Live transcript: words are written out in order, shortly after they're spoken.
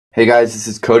Hey guys, this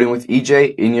is Coding with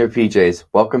EJ in your PJs.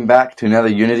 Welcome back to another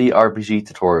Unity RPG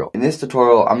tutorial. In this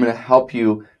tutorial, I'm going to help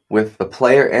you with the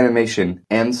player animation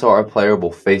and so our player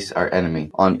will face our enemy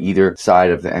on either side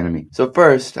of the enemy. So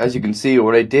first, as you can see,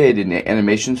 what I did in the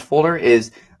animations folder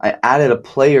is I added a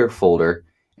player folder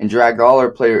and dragged all our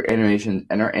player animations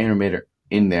and our animator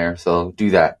in there, so do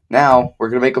that. Now, we're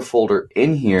going to make a folder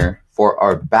in here for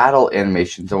our battle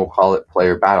animations and we'll call it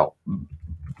player battle.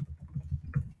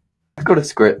 Go to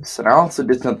scripts, and I also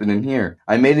did something in here.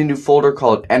 I made a new folder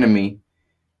called enemy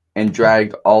and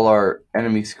dragged all our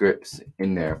enemy scripts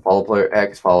in there. Follow player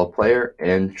X, follow player,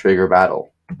 and trigger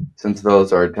battle, since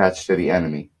those are attached to the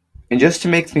enemy. And just to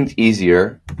make things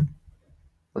easier,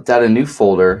 let's add a new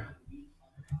folder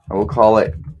and we'll call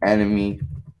it enemy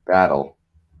battle.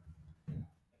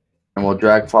 And we'll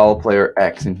drag follow player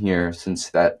X in here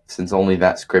since only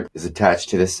that script is attached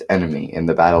to this enemy in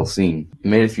the battle scene. I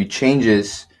made a few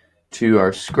changes to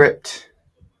our script,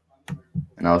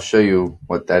 and I'll show you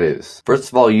what that is. First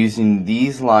of all, using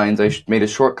these lines, I made a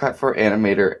shortcut for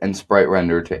animator and sprite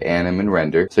render to anim and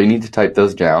render, so you need to type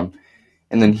those down.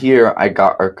 And then here I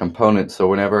got our component, so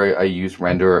whenever I use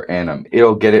render or anim,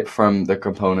 it'll get it from the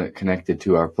component connected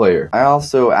to our player. I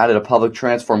also added a public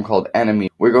transform called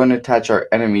enemy. We're going to attach our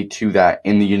enemy to that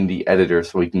in the Unity editor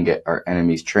so we can get our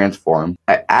enemies transformed.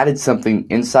 I added something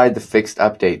inside the fixed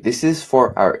update. This is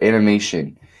for our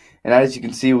animation. And as you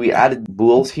can see, we added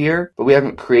bools here, but we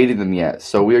haven't created them yet,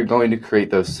 so we are going to create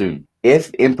those soon.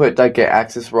 If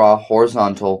input.getAxis raw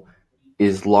horizontal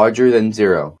is larger than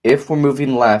 0. If we're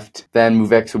moving left, then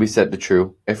move X will be set to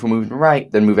true. If we're moving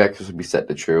right, then move X will be set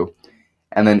to true.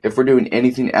 And then if we're doing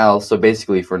anything else, so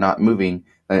basically if we're not moving,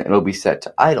 then it'll be set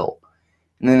to idle.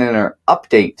 And then in our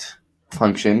update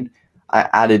function, I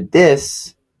added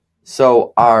this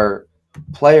so our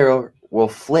player will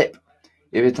flip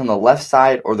if it's on the left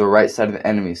side or the right side of the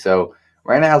enemy. So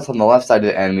right now it's on the left side of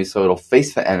the enemy, so it'll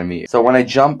face the enemy. So when I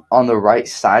jump on the right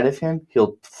side of him,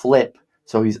 he'll flip,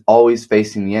 so he's always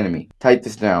facing the enemy. Type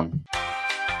this down.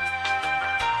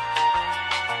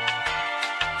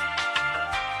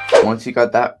 Once you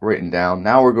got that written down,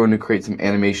 now we're going to create some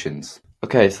animations.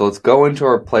 Okay, so let's go into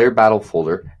our player battle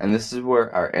folder, and this is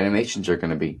where our animations are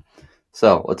going to be.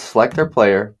 So let's select our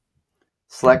player,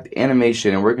 select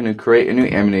animation, and we're going to create a new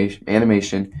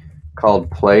animation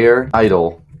called player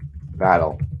idle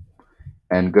battle.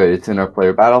 And good, it's in our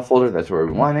player battle folder. That's where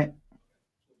we want it.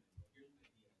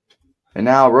 And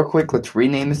now, real quick, let's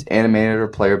rename this animator to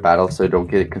player battle so don't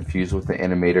get it confused with the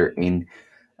animator in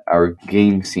our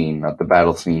game scene, not the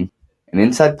battle scene. And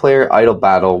inside player idle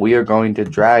battle, we are going to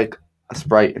drag a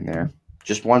sprite in there.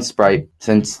 Just one sprite,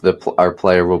 since our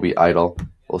player will be idle.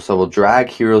 So we'll drag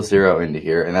Hero 0 into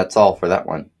here, and that's all for that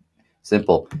one.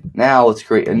 Simple. Now let's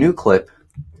create a new clip,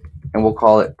 and we'll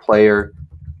call it player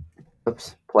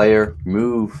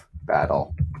move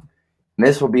battle. And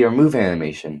this will be our move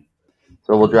animation.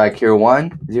 So we'll drag Hero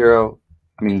 0,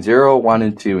 1,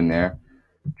 and 2 in there.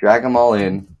 Drag them all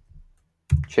in.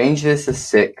 Change this to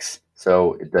 6,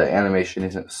 so the animation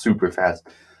isn't super fast.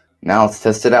 Now let's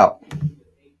test it out.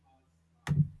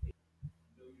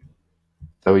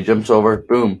 So he jumps over,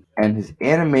 boom, and his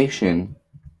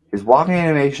walking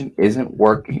animation isn't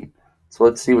working. So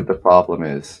let's see what the problem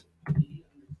is.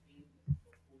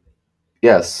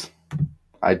 Yes,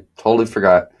 I totally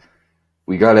forgot.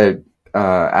 We gotta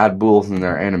add bools in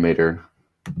our animator.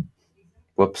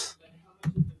 Whoops.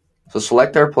 So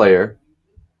select our player.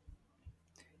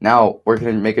 Now we're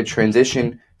gonna make a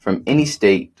transition from any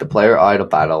state to player idle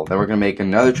battle. Then we're gonna make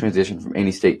another transition from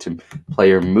any state to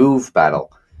player move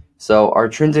battle. So our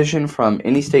transition from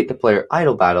any state to player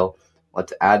idle battle,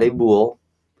 let's add a bool.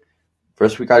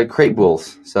 First we gotta create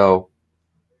bools. So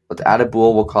let's add a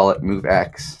bool, we'll call it move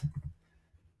X.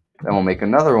 Then we'll make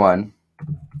another one,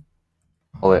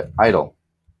 call it idle.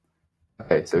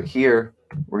 Okay, so here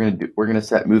we're gonna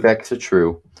set move X to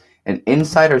true. And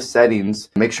inside our settings,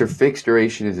 make sure fixed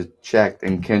duration is checked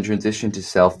and can transition to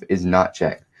self is not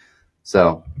checked.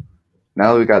 So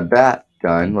now that we got that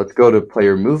done, let's go to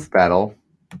player move battle.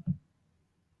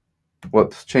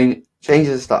 Whoops, change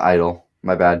this to idle.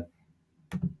 My bad.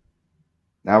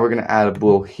 Now we're going to add a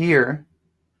bool here.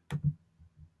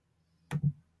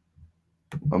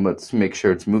 Let's make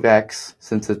sure it's move X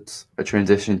since it's a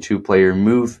transition to player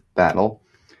move battle.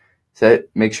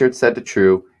 Make sure it's set to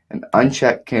true, and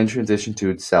uncheck can transition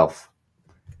to itself.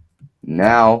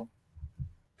 Now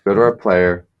go to our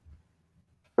player.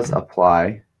 Let's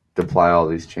apply all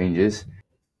these changes.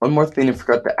 One more thing I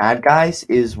forgot to add, guys,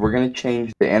 is we're going to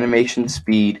change the animation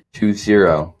speed to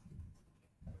 0.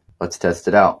 Let's test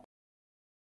it out.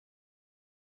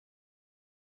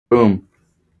 Boom.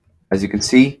 As you can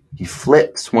see, he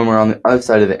flips when we're on the other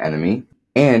side of the enemy,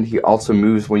 and he also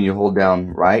moves when you hold down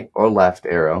right or left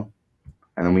arrow,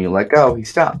 and then when you let go, he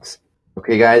stops.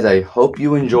 Okay guys, I hope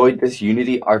you enjoyed this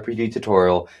Unity RPG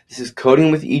tutorial. This is coding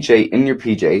with EJ in your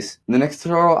PJs. In the next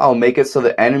tutorial, I'll make it so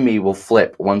the enemy will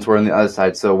flip once we're on the other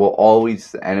side, so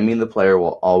the enemy and the player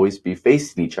will always be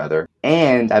facing each other.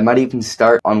 And I might even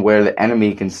start on where the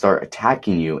enemy can start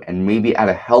attacking you, and maybe add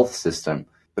a health system.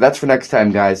 But that's for next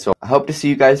time, guys, so I hope to see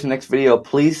you guys in the next video.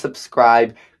 Please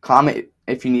subscribe, comment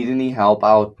if you need any help.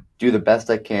 I'll do the best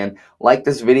I can. Like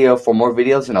this video for more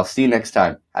videos, and I'll see you next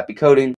time. Happy coding!